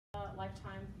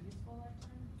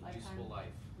Useful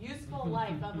life. Useful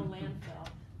life of the landfill.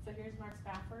 So here's Mark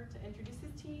Spafford to introduce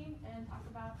his team and talk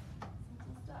about some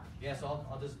cool stuff. Yeah, so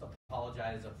I'll just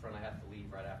apologize up front. I have to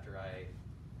leave right after I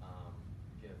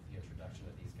give the introduction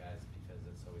to these guys because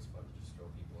it's always fun to just throw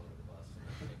people under the bus and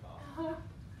take off.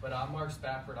 But I'm Mark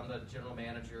Spafford. I'm the general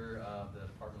manager of the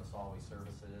Department of Solid Waste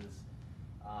Services.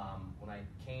 When I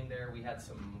came there, we had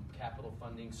some capital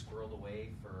funding squirreled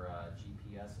away for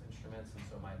GPS instruments, and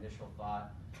so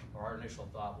our initial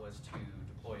thought was to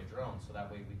deploy a drone, so that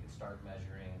way we could start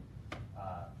measuring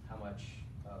how much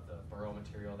of the burrow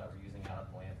material that we're using out of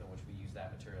the landfill, which we use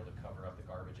that material to cover up the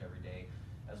garbage every day,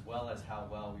 as well as how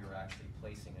well we were actually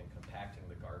placing and compacting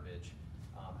the garbage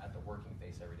at the working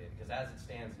face every day. Because as it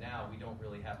stands now, we don't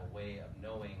really have a way of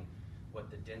knowing what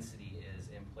the density is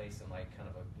in place in like kind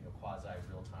of a quasi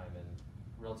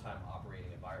real-time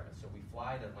operating environment. So we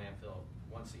fly to landfill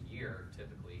once a year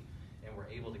typically, and we're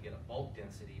able to get a bulk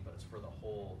density, but it's for the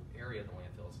whole area of the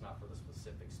landfill. It's not for the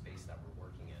specific space that we're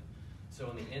working in. So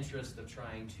in the interest of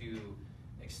trying to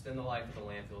extend the life of the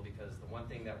landfill, because the one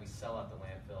thing that we sell at the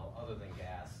landfill other than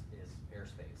gas is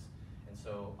airspace. And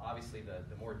so obviously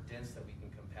the more dense that we can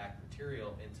compact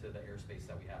material into the airspace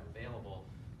that we have available,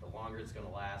 the longer it's going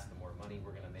to last, the more money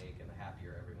we're going to make, and the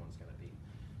happier everyone's going to be.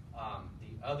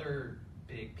 The other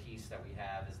big piece that we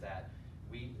have is that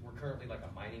we're currently like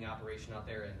a mining operation out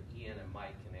there, and Ian and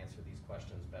Mike can answer these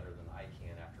questions better than I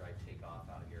can after I take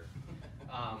off out of here.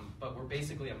 But we're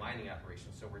basically a mining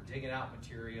operation, so we're digging out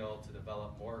material to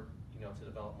develop more,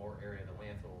 area of the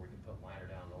landfill where we can put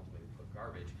liner down and ultimately put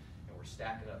garbage, and we're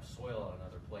stacking up soil at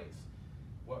another place.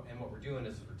 What we're doing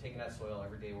is we're taking that soil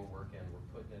every day we're working, we're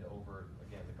putting it over,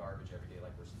 again, the garbage every day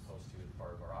like we're supposed to as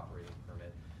part of our operating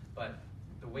permit. But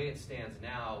the way it stands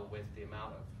now with the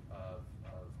amount of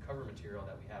cover material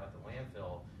that we have at the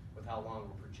landfill, with how long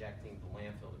we're projecting the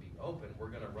landfill to be open, we're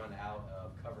going to run out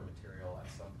of cover material at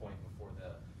some point before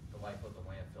the life of the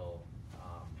landfill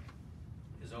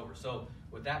is over. So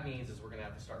what that means is we're going to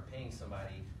have to start paying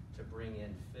somebody to bring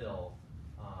in fill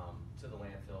to the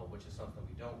landfill, which is something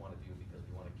we don't want to do because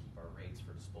we want to keep our rates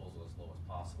for disposal as low as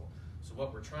possible. So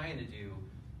what we're trying to do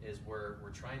is we're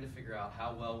trying to figure out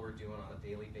how well we're doing on a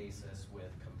daily basis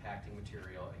with compacting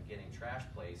material and getting trash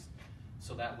placed,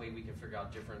 so that way we can figure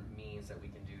out different means that we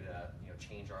can do to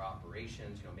change our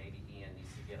operations. Maybe Ian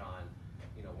needs to get on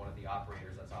one of the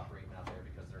operators that's operating out there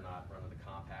because they're not running the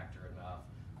compactor enough,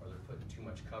 or they're putting too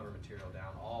much cover material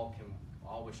down, all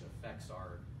which affects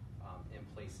our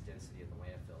in-place density of the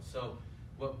landfill. So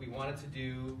what we wanted to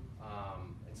do,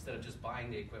 instead of just buying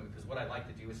the equipment, because what I like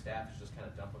to do with staff is just kind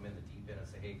of dump them in the deep end and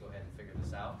say, hey, go ahead and figure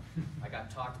this out. I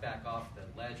got talked back off the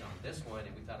ledge on this one,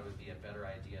 and we thought it would be a better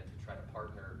idea to try to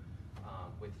partner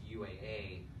with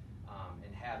UAA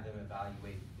and have them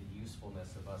evaluate the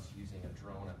usefulness of us using a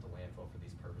drone at the landfill for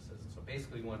these purposes. And so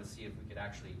basically we wanted to see if we could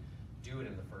actually do it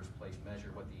in the first place,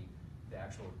 measure what the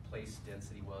actual place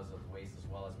density was of waste, as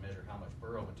well as measure how much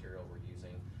burrow material we're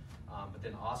using, but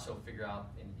then also figure out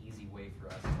an easy way for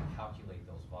us to calculate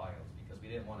those volumes, because we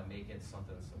didn't want to make it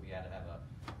something so we had to have a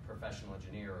professional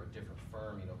engineer or a different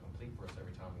firm complete for us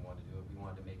every time we wanted to do it. We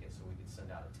wanted to make it so we could send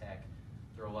out a tech,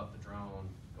 throw up the drone,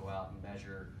 go out and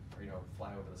measure, or fly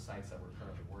over the sites that we're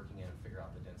currently working in and figure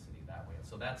out the density that way. And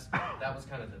so that was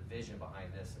kind of the vision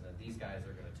behind this, and then these guys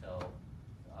are going to tell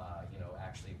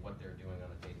actually what they're doing on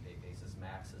a day-to-day basis.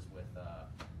 Max is with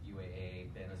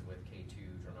UAA, Ben is with K2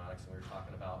 Dronotics, and we were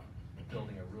talking about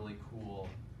building a really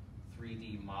cool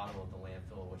 3D model of the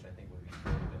landfill, which I think would be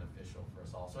really beneficial for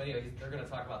us all. So anyway, they're going to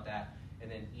talk about that.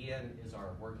 And then Ian is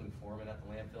our working foreman at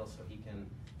the landfill, so he can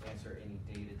answer any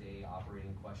day-to-day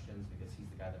operating questions, because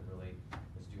he's the guy that really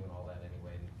is doing all that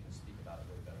anyway and can speak about it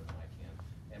way better than I can.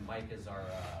 And Mike is our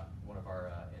one of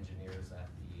our engineers at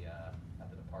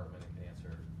the department and can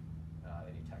answer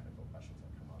any technical questions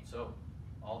that come up. So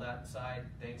all that aside,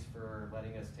 thanks for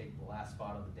letting us take the last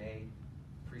spot of the day.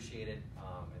 Appreciate it,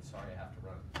 and sorry I have to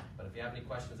run. But if you have any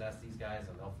questions, ask these guys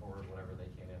and they'll forward whatever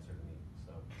they can answer to me.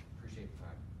 So appreciate the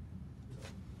time.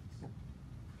 So.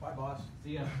 Bye, boss.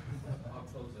 See ya. I'll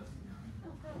close this.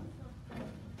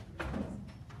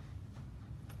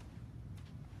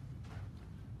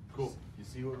 Cool. You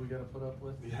see what we got to put up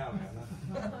with? Yeah, man.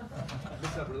 I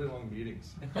just have really long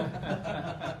meetings.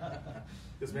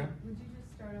 Yes, ma'am? Would you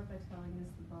just start off by telling us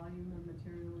the volume of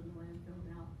material in the landfill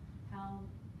now? How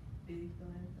big the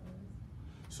landfill is?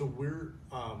 So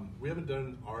we haven't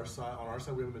done our side. On our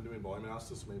side, we haven't been doing volume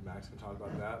analysis. So maybe Max can talk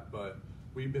about that. But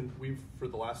we've for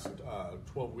the last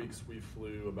 12 weeks, we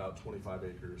flew about 25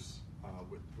 acres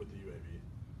with the UAV,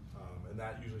 and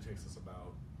that usually takes us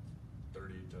about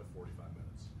 30 to 45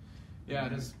 minutes. Yeah,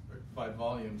 it is. By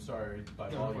volume, sorry, by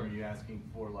Go volume, for it. are you asking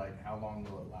for like how long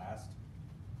will it last?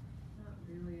 Not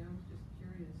really, I was just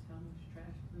curious how much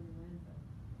trash is in the landfill.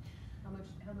 How much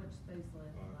space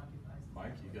landfill occupies?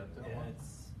 Mike, you got that Yeah, one?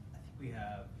 I think we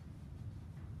have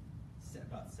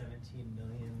about 17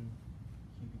 million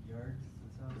cubic yards.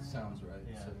 It sounds right,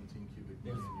 Yeah. 17 cubic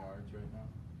Yes. million yards right now.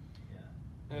 Yeah.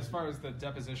 And as far as the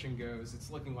deposition goes,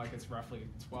 it's looking like it's roughly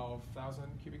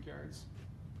 12,000 cubic yards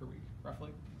per week,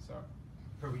 roughly. So,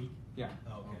 Per week? yeah.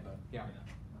 Oh, okay. Okay. Yeah. Wow,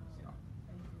 So,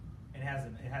 thank you. It has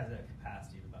a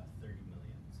capacity of about 30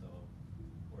 million, so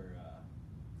we're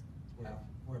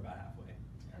about halfway.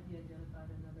 Have you identified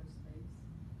another space?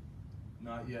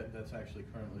 Not yet, that's actually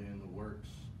currently in the works.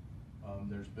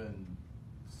 There's been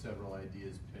several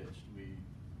ideas pitched.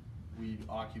 We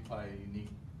occupy a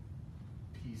unique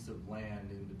piece of land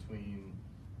in between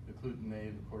the Cluton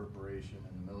Navy Corporation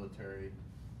and the military.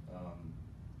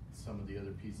 Some of the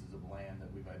other pieces of land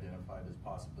that we've identified as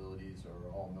possibilities are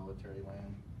all military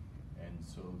land, and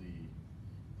so the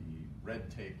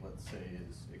red tape, let's say,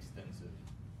 is extensive,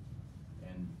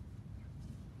 and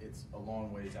it's a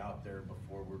long ways out there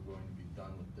before we're going to be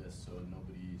done with this. So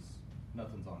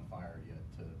nothing's on fire yet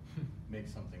to make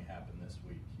something happen this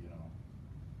week. You know.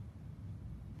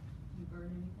 You burn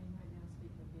anything right now,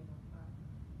 speaking of being on fire?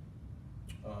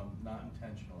 Not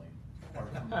intentionally,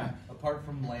 apart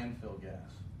from landfill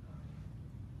gas.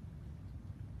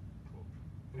 Cool.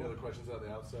 Any other questions at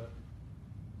the outset?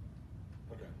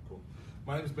 Okay, cool.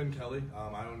 My name is Ben Kelly.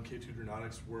 I own K2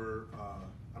 Aeronautics.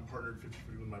 I'm partnered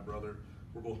 50-50 with my brother.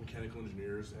 We're both mechanical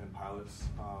engineers and pilots,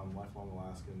 lifelong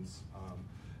Alaskans.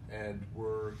 And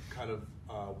we're kind of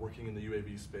working in the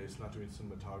UAV space, not doing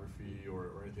cinematography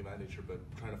or anything of that nature, but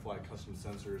trying to fly custom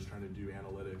sensors, trying to do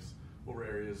analytics over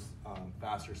areas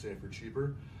faster, safer,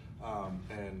 cheaper.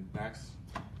 And Max?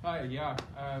 Hi, yeah.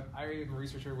 I am a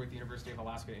researcher with the University of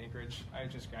Alaska Anchorage. I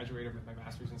just graduated with my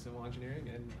master's in civil engineering,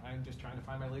 and I'm just trying to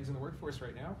find my legs in the workforce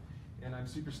right now. And I'm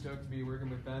super stoked to be working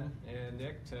with Ben and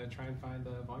Nick to try and find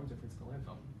the volume difference in the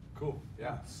landfill. Cool,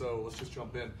 yeah, so let's just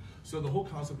jump in. So the whole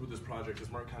concept with this project,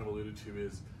 as Mark kind of alluded to,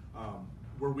 is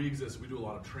where we exist, we do a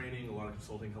lot of training, a lot of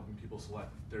consulting, helping people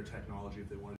select their technology if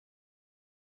they want to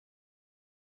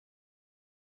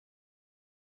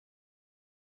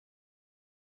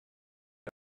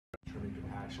trimming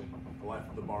compaction, the life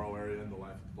of the borrow area and the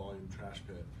life of the volume trash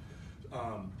pit.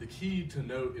 The key to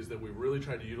note is that we really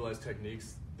tried to utilize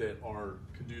techniques that are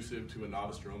conducive to a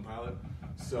novice drone pilot.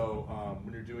 So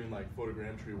when you're doing like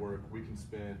photogrammetry work, we can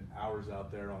spend hours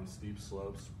out there on steep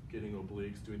slopes, getting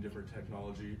obliques, doing different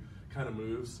technology kind of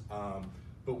moves.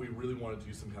 But we really wanted to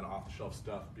do some kind of off-the-shelf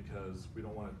stuff because we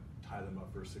don't want to tie them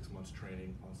up for 6 months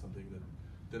training on something that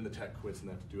then the tech quits and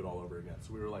they have to do it all over again.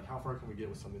 So we were like, how far can we get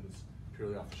with something that's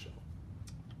purely off the shelf?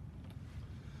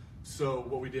 So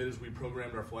what we did is we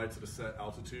programmed our flights at a set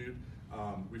altitude.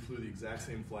 We flew the exact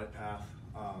same flight path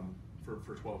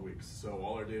for 12 weeks. So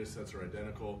all our data sets are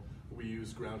identical. We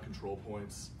use ground control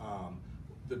points.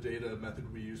 The data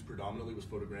method we used predominantly was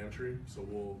photogrammetry. So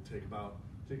we'll take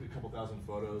a couple thousand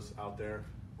photos out there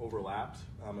overlapped,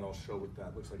 and I'll show what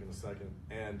that looks like in a second.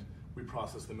 And we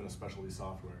process them in a specialty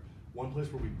software. One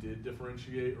place where we did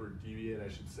differentiate, or deviate I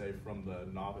should say, from the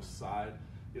novice side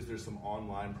is there's some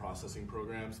online processing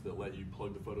programs that let you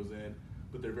plug the photos in,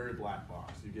 but they're very black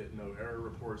box. You get no error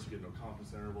reports, you get no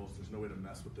confidence intervals, there's no way to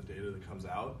mess with the data that comes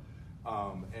out.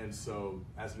 And so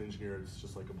as an engineer, it's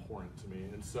just like abhorrent to me.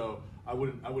 And so I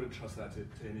wouldn't trust that to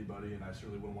anybody, and I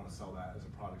certainly wouldn't want to sell that as a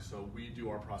product. So we do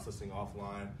our processing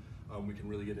offline. We can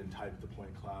really get in tight with the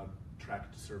point cloud, track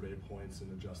it to survey points,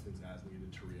 and adjust things as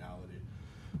needed to reality.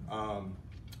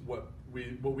 What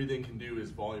we then can do is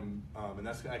volume, and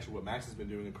that's actually what Max has been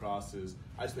doing across is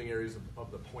isolating areas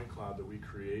of the point cloud that we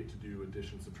create to do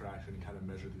addition, subtraction, and kind of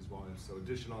measure these volumes. So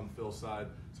addition on the fill side,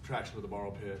 subtraction with the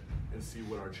borrow pit, and see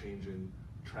what our change in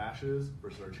trash is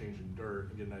versus our change in dirt,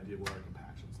 and get an idea of what our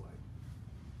compaction's like.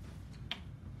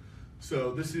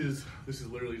 So this is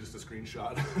literally just a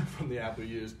screenshot from the app we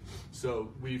used.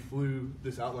 So we flew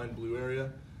this outlined blue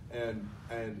area, and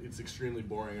it's extremely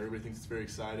boring. Everybody thinks it's very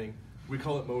exciting. We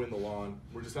call it mowing the lawn.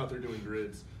 We're just out there doing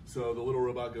grids. So the little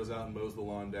robot goes out and mows the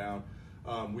lawn down.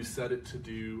 We set it to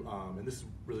do, and this is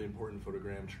really important in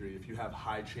photogrammetry, if you have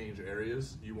high change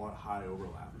areas, you want high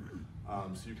overlap.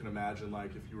 So you can imagine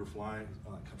like if you were flying,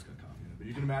 cup's got coffee in it, but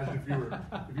you can imagine if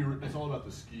you were, it's all about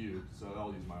the skew, so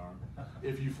I'll use my arm.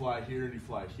 If you fly here and you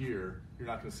fly here, you're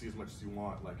not gonna see as much as you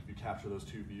want, like if you capture those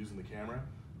two views in the camera,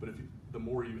 but the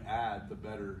more you add, the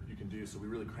better you can do. So we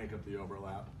really crank up the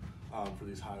overlap for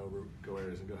these high overgo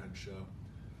areas, and go ahead and show.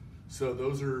 So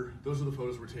those are the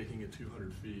photos we're taking at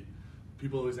 200 feet.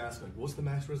 people always ask, like, what's the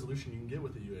max resolution you can get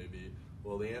with a UAV?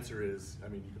 Well, the answer is, I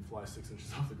mean, you can fly 6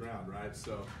 inches off the ground, right?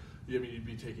 So, I mean, you'd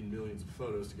be taking millions of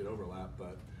photos to get overlap,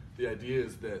 but the idea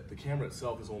is that the camera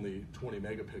itself is only 20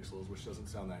 megapixels, which doesn't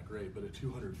sound that great, but at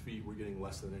 200 feet, we're getting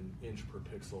less than an inch per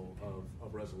pixel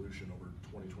of resolution over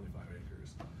 20, 25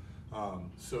 acres.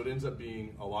 So it ends up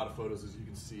being a lot of photos, as you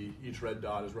can see. Each red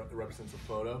dot represents a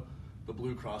photo. The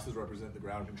blue crosses represent the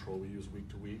ground control we use week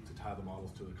to week to tie the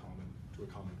models to a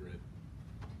common grid.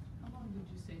 How long did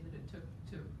you say that it took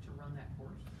to run that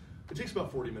course? It takes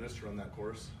about 40 minutes to run that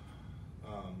course.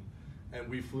 And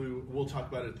we flew, we'll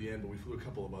talk about it at the end, but we flew a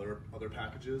couple of other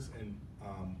packages, and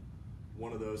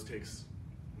one of those takes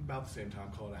about the same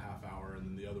time, call it a half hour, and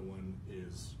then the other one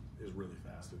is really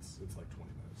fast. It's like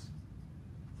 20 minutes.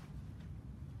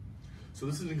 So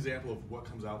this is an example of what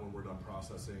comes out when we're done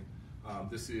processing.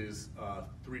 This is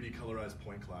 3D colorized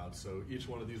point cloud. So each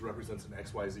one of these represents an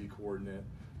XYZ coordinate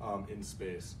in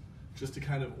space. Just to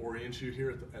kind of orient you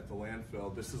here at the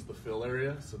landfill, this is the fill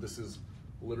area. So this is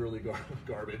literally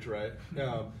garbage, right?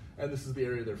 And this is the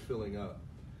area they're filling up.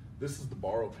 This is the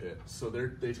borrow pit. So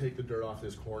they take the dirt off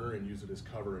this corner and use it as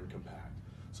cover and compact.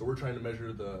 So we're trying to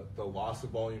measure the loss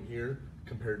of volume here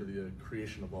compared to the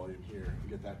creation of volume here and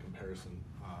get that comparison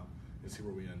and see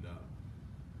where we end up.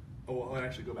 Oh, well, I'll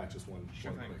actually go back just one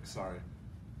quick, sorry.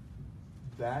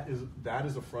 That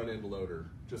is a front end loader,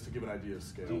 just to give an idea of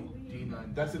scale.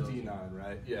 D9. That's a D9,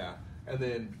 right? Yeah. And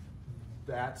then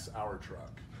that's our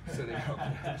truck sitting out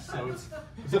there. So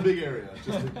it's a big area,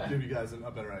 just to give you guys a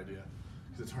better idea,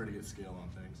 because it's hard to get scale on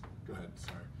things. Go ahead,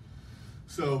 sorry.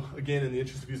 So again, in the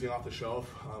interest of using off the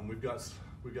shelf, we've got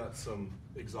some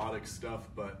exotic stuff,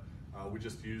 but we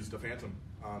just used a Phantom.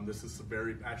 This is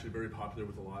actually very popular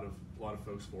with a lot of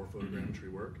folks for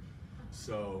photogrammetry work.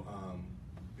 So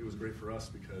it was great for us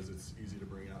because it's easy to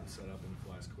bring out and set up and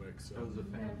flies quick. So That was a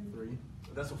Phantom 3?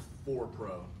 That's a 4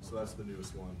 Pro, so that's the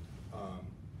newest one.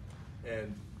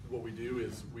 And what we do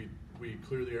is we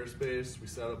clear the airspace, we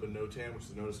set up a NOTAM, which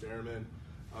is a Notice to Airmen.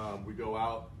 We go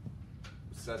out,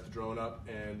 set the drone up,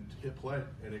 and hit play,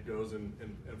 and it goes and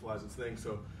flies its thing.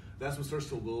 So that's what starts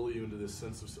to lull you into this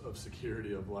sense of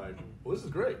security of like, well, this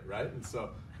is great, right? And so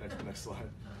next slide.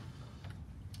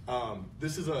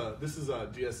 This is a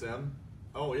DSM.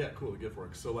 Oh yeah, cool, the GIF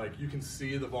works. So like you can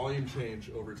see the volume change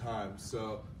over time.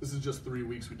 So this is just 3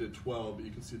 weeks, we did 12, but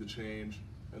you can see the change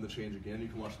and the change again. You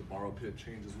can watch the borrow pit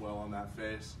change as well on that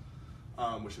face,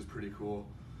 which is pretty cool.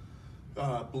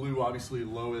 Blue obviously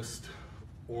lowest,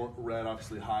 or red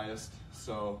obviously highest.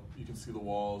 So you can see the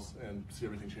walls and see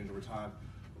everything change over time.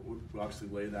 We obviously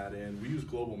lay that in. We use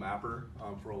Global Mapper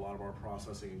for a lot of our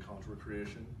processing and contour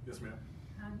creation. Yes, ma'am?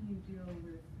 How do you deal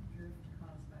with drift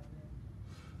caused by wind?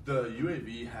 The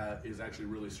UAV is actually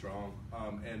really strong,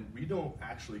 and we don't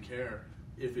actually care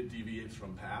if it deviates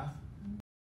from path.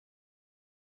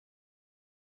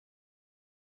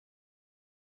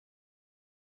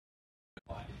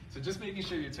 So just making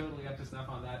sure you're totally up to snuff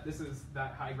on that. This is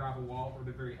that high gravel wall, or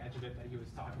the very edge of it that he was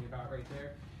talking about right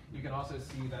there. You can also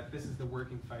see that this is the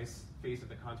working face of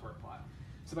the contour plot.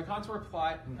 So the contour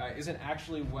plot isn't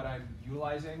actually what I'm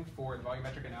utilizing for the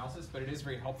volumetric analysis, but it is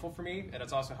very helpful for me, and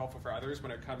it's also helpful for others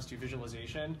when it comes to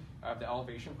visualization of the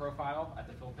elevation profile at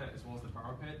the fill pit as well as the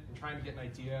borrow pit, and trying to get an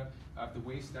idea of the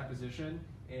waste deposition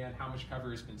and how much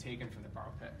cover has been taken from the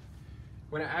borrow pit.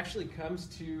 When it actually comes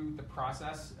to the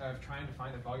process of trying to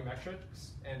find the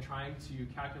volumetrics and trying to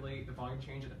calculate the volume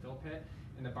change at the fill pit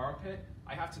and the borrow pit,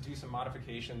 I have to do some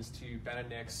modifications to Ben and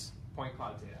Nick's point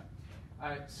cloud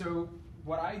data. So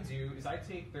what I do is I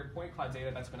take their point cloud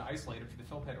data that's been isolated for the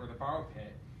fill pit or the borrow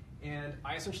pit, and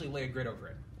I essentially lay a grid over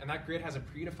it. And that grid has a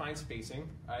predefined spacing.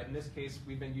 In this case,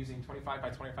 we've been using 25 by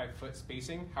 25 foot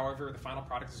spacing. However, the final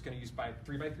product is going to use by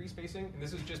 3 by 3 spacing. And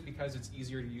this is just because it's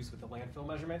easier to use with the landfill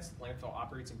measurements. The landfill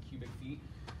operates in cubic feet.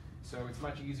 So it's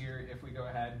much easier if we go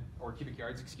ahead, or cubic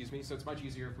yards, excuse me. So it's much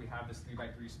easier if we have this 3 by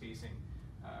 3 spacing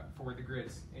for the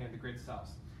grids and the grid cells.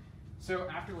 So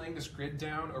after laying this grid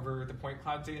down over the point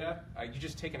cloud data, you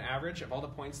just take an average of all the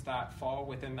points that fall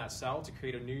within that cell to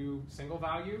create a new single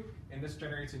value, and this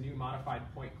generates a new modified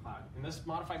point cloud. In this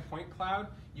modified point cloud,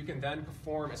 you can then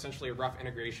perform essentially a rough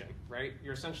integration, right?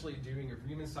 You're essentially doing a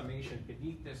Riemann summation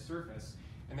beneath this surface,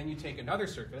 and then you take another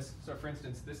surface. So for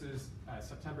instance, this is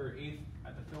September 8th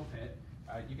at the fill pit.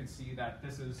 You can see that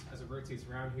this is, as it rotates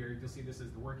around here, you'll see this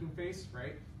is the working face,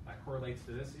 right? That correlates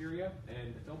to this area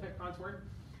and the fill pit contour.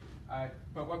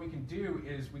 But what we can do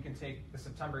is we can take the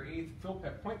September 8th fill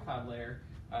pit point cloud layer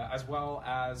as well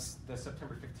as the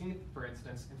September 15th, for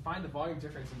instance, and find the volume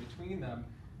difference in between them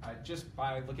just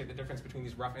by looking at the difference between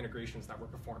these rough integrations that we're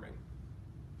performing.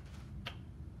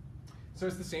 So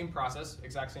it's the same process,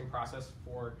 exact same process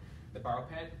for the borrow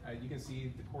pit. You can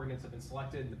see the coordinates have been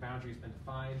selected, the boundary has been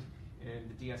defined. In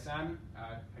the DSM,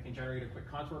 I can generate a quick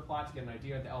contour plot to get an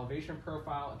idea of the elevation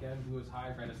profile. Again, blue is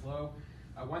high, red is low.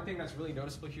 One thing that's really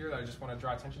noticeable here that I just want to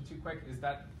draw attention to quick is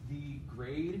that the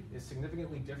grade is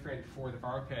significantly different for the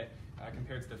borrow pit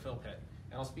compared to the fill pit.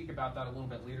 And I'll speak about that a little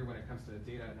bit later when it comes to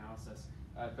data analysis.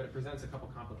 But it presents a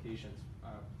couple complications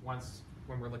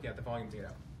when we're looking at the volume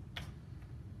data.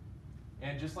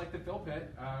 And just like the fill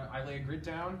pit, I lay a grid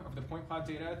down of the point cloud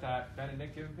data that Ben and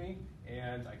Nick give me,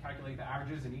 and I calculate the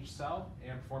averages in each cell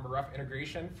and perform a rough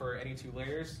integration for any two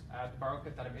layers at the borrow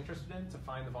pit that I'm interested in to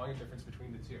find the volume difference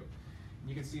between the two. And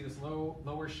you can see this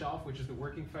lower shelf, which is the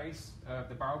working face of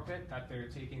the borrow pit that they're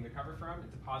taking the cover from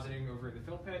and depositing over the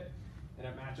fill pit, and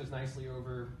it matches nicely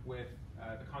over with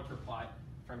the contour plot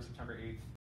from September 8th.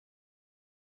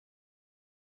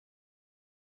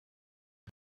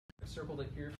 I circled it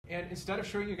here. And instead of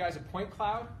showing you guys a point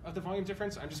cloud of the volume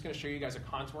difference, I'm just going to show you guys a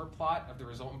contour plot of the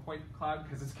resultant point cloud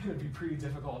because it's going to be pretty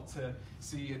difficult to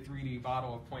see a 3D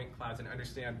model of point clouds and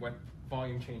understand what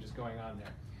volume change is going on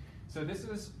there. So this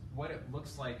is what it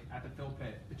looks like at the fill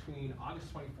pit between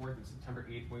August 24th and September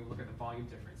 8th when we look at the volume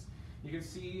difference. You can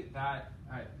see that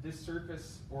this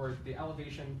surface or the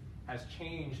elevation has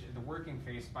changed in the working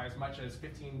face by as much as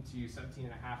 15 to 17.5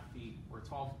 feet or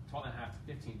 12.5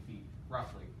 to 15 feet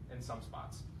roughly in some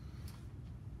spots.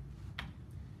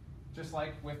 Just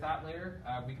like with that layer,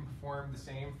 we can perform the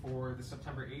same for the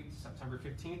September 8th, September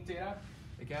 15th data.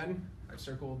 Again, I've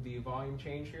circled the volume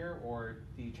change here or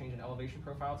the change in elevation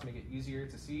profile to make it easier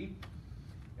to see.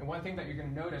 And one thing that you're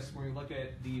going to notice when we look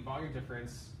at the volume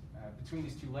difference between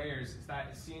these two layers is that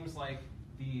it seems like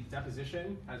the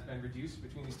deposition has been reduced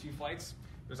between these two flights.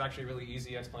 There's actually a really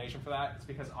easy explanation for that. It's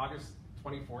because August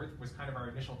 24th was kind of our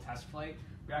initial test flight.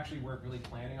 We actually weren't really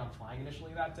planning on flying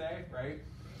initially that day, right?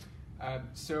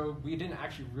 So we didn't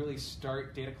actually really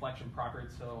start data collection proper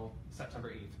until September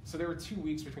 8th. So there were 2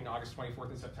 weeks between August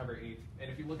 24th and September 8th.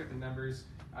 And if you look at the numbers,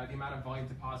 the amount of volume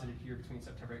deposited here between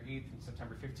September 8th and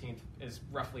September 15th is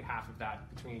roughly half of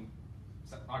that between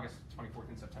August 24th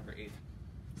and September 8th.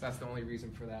 So that's the only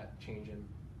reason for that change in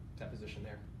deposition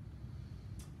there.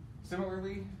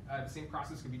 Similarly, the same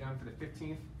process can be done for the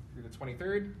 15th through the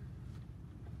 23rd.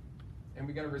 And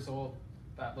we get a result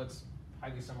that looks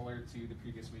highly similar to the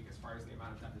previous week as far as the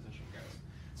amount of deposition goes.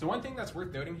 So one thing that's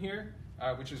worth noting here,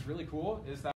 which is really cool,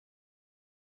 is that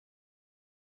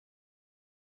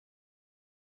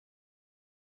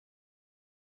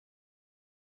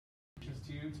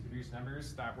to produce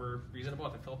numbers that were reasonable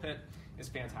at the fill pit is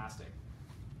fantastic.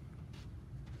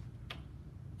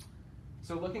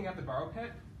 So looking at the borrow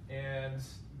pit and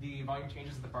the volume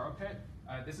changes of the borrow pit,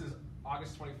 this is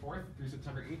August 24th through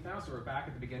September 8th now, so we're back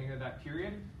at the beginning of that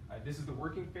period. This is the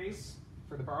working face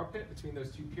for the borrow pit between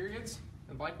those two periods,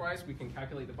 and likewise we can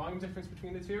calculate the volume difference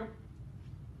between the two.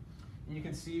 And you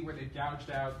can see where they've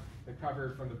gouged out the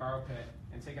cover from the borrow pit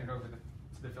and taken it over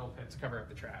to the fill pit to cover up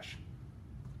the trash.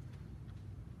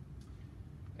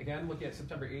 Again, look at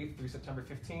September 8th through September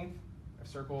 15th. I've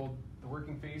circled the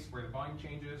working face where the volume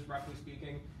changes, roughly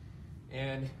speaking,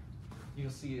 and you'll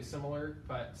see a similar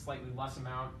but slightly less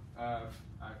amount of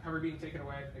cover being taken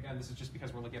away. Again, this is just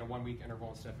because we're looking at a 1 week interval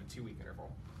instead of a 2 week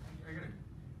interval.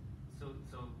 So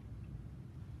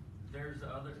there's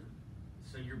other,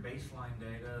 so your baseline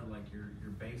data, like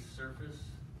your base surface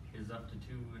is up to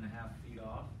 2.5 feet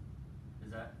off?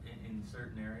 Is that in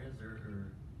certain areas or?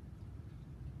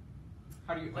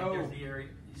 How do you, like there's the area,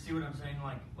 you see what I'm saying?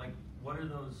 Like what are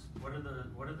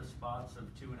the spots of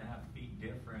 2.5 feet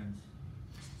difference?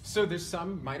 So there's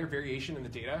some minor variation in the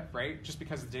data, right? Just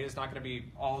because the data is not going to be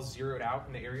all zeroed out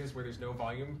in the areas where there's no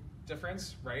volume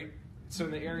difference, right? So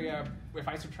in the area, if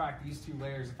I subtract these two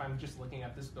layers, if I'm just looking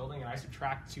at this building and I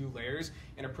subtract 2 layers,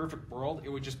 in a perfect world, it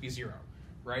would just be 0,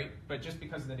 right? But just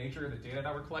because of the nature of the data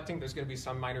that we're collecting, there's going to be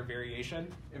some minor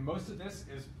variation. And most of this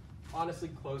is honestly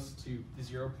close to the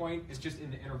 0 point. It's just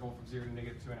in the interval from 0 to -2.5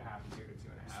 to 0 to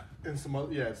 2.5. And some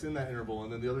other, yeah, it's in that interval.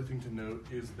 And then the other thing to note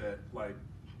is that like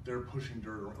they're pushing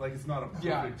dirt around. Like it's not a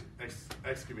perfect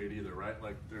excavate either, right?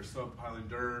 Like there's subpiling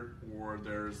dirt or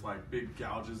there's like big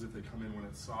gouges if they come in when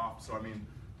it's soft. So I mean,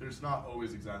 there's not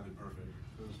always exactly perfect.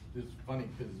 It's funny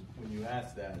because when you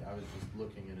asked that, I was just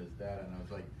looking at his data and I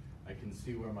was like, I can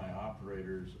see where my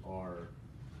operators are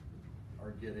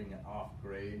getting off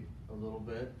grade a little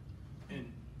bit.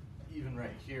 And even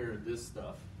right here, this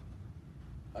stuff,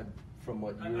 from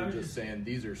what you were just saying,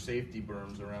 these are safety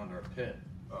berms around our pit.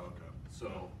 Oh, okay.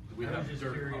 So we I have was just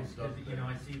dirt curious pumped up because there.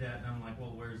 I see that and I'm like,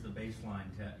 well, where's the baseline?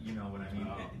 You know what I mean?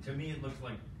 Oh. To me, it looks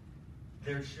like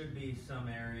there should be some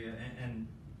area, and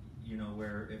you know,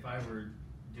 where if I were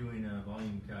doing a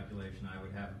volume calculation, I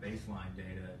would have baseline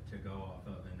data to go off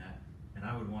of, and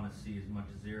I would want to see as much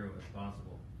zero as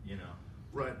possible, you know.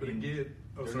 Right, but again,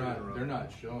 They're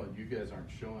not showing, you guys aren't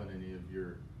showing any of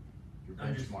your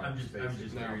I'm just benchmarks.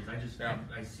 curious. No.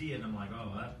 I see it and I'm like,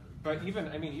 oh, that. But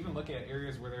even looking at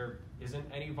areas where there isn't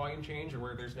any volume change or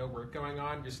where there's no work going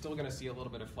on, you're still going to see a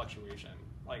little bit of fluctuation.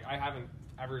 Like, I haven't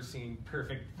ever seen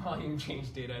perfect volume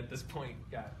change data at this point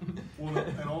yet. Well,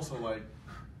 and also like,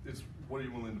 it's what are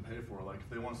you willing to pay for? Like, if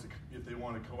they want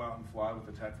to go out and fly with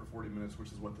the tech for 40 minutes,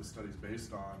 which is what this study's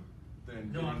based on,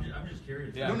 then No, I'm just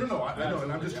curious. Yeah. No, I know,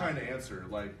 and I'm just Yeah. trying to answer.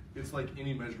 Like, it's like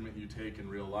any measurement you take in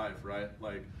real life, right?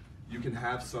 Like, you can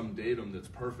have some datum that's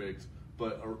perfect,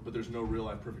 but there's no real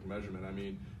life perfect measurement. I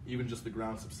mean, even just the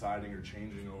ground subsiding or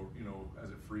changing, or you know,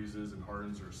 as it freezes and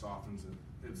hardens or softens,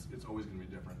 it's always going to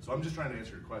be different. So I'm just trying to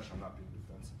answer your question. I'm not being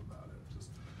defensive about it.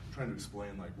 Just trying to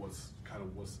explain like what's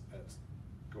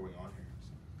going on here.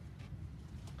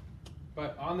 So.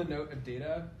 But on the note of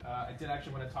data, I did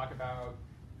actually want to talk about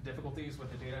difficulties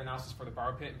with the data analysis for the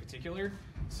borrow pit in particular.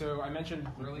 So I mentioned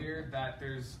earlier that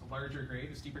there's a larger grade,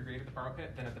 a steeper grade at the borrow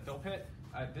pit than at the fill pit.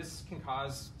 This can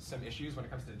cause some issues when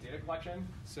it comes to data collection.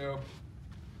 So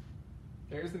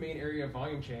there's the main area of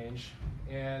volume change,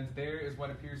 and there is what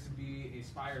appears to be a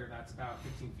spire that's about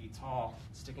 15 feet tall,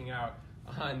 sticking out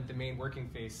on the main working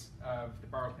face of the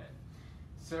borrow pit.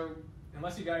 So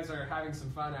unless you guys are having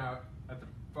some fun out at the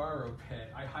borrow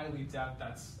pit, I highly doubt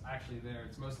that's actually there.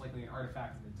 It's most likely an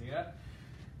artifact in the data.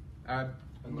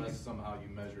 Unless somehow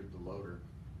you measured the loader,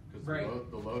 because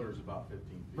Right. the loader's about 15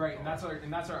 feet Right, tall.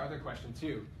 and that's our other question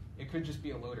too. It could just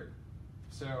be a loader.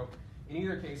 So in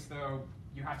either case, though,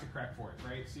 you have to correct for it,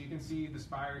 right? So you can see the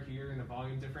spire here in the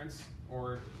volume difference,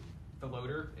 or the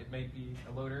loader. It may be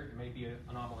a loader. It may be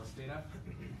anomalous data.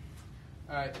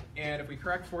 And if we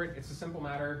correct for it, it's a simple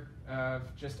matter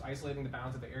of just isolating the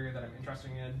bounds of the area that I'm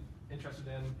interested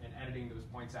in, and editing those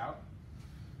points out.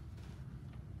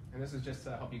 And this is just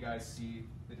to help you guys see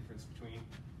the difference between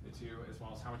the two, as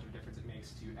well as how much of a difference it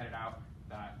makes to edit out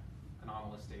that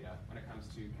anomalous data when it comes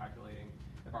to calculating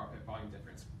the borrow pit volume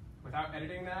difference. Without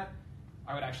editing that,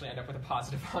 I would actually end up with a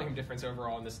positive volume difference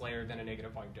overall in this layer than a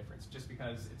negative volume difference, just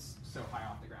because it's so high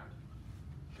off the ground.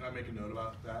 Can I make a note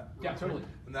about that? Yeah, totally.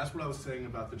 And that's what I was saying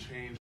about the change